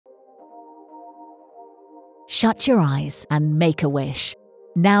Shut your eyes and make a wish.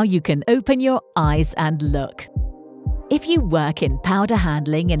 Now you can open your eyes and look. If you work in powder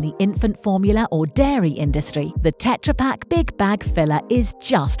handling in the infant formula or dairy industry, the Tetra Pak Big Bag Filler is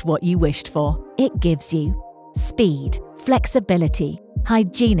just what you wished for. It gives you speed, flexibility,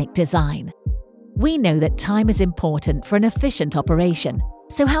 hygienic design. We know that time is important for an efficient operation,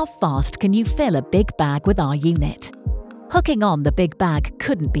 so how fast can you fill a big bag with our unit? Hooking on the big bag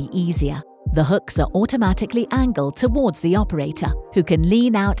couldn't be easier. The hooks are automatically angled towards the operator, who can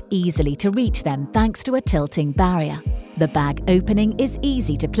lean out easily to reach them thanks to a tilting barrier. The bag opening is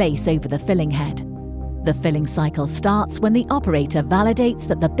easy to place over the filling head. The filling cycle starts when the operator validates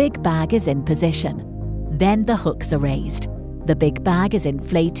that the big bag is in position. Then the hooks are raised. The big bag is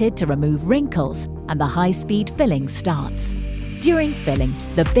inflated to remove wrinkles, and the high-speed filling starts. During filling,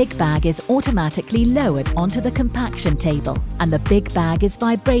 the big bag is automatically lowered onto the compaction table, and the big bag is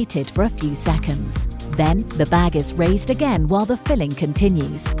vibrated for a few seconds. Then, the bag is raised again while the filling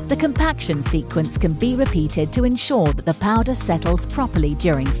continues. The compaction sequence can be repeated to ensure that the powder settles properly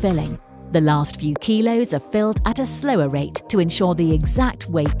during filling. The last few kilos are filled at a slower rate to ensure the exact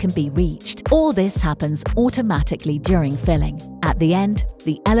weight can be reached. All this happens automatically during filling. At the end,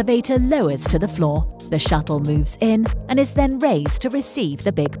 the elevator lowers to the floor, the shuttle moves in and is then raised to receive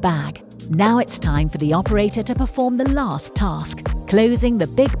the big bag. Now it's time for the operator to perform the last task, closing the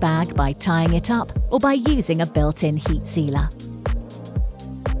big bag by tying it up or by using a built-in heat sealer.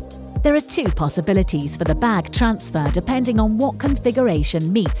 There are two possibilities for the bag transfer depending on what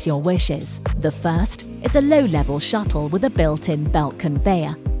configuration meets your wishes. The first is a low-level shuttle with a built-in belt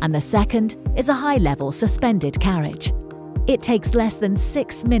conveyor, and the second is a high-level suspended carriage. It takes less than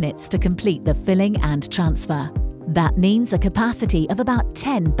 6 minutes to complete the filling and transfer. That means a capacity of about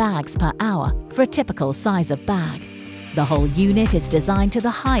 10 bags per hour for a typical size of bag. The whole unit is designed to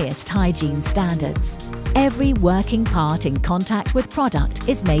the highest hygiene standards. Every working part in contact with product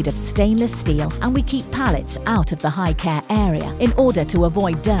is made of stainless steel, and we keep pallets out of the high care area in order to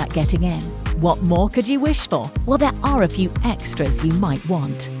avoid dirt getting in. What more could you wish for? Well, there are a few extras you might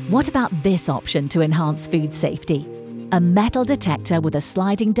want. What about this option to enhance food safety? A metal detector with a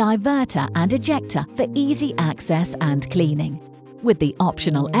sliding diverter and ejector for easy access and cleaning. With the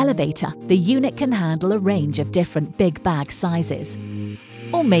optional elevator, the unit can handle a range of different big bag sizes.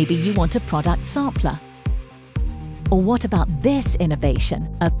 Or maybe you want a product sampler. Or what about this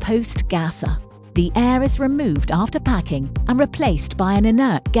innovation, a post-gasser? The air is removed after packing and replaced by an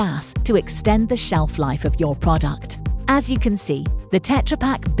inert gas to extend the shelf life of your product. As you can see, the Tetra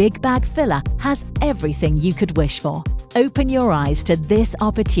Pak Big Bag Filler has everything you could wish for. Open your eyes to this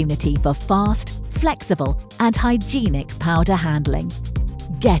opportunity for fast, flexible, and hygienic powder handling.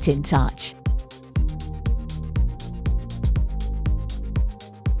 Get in touch.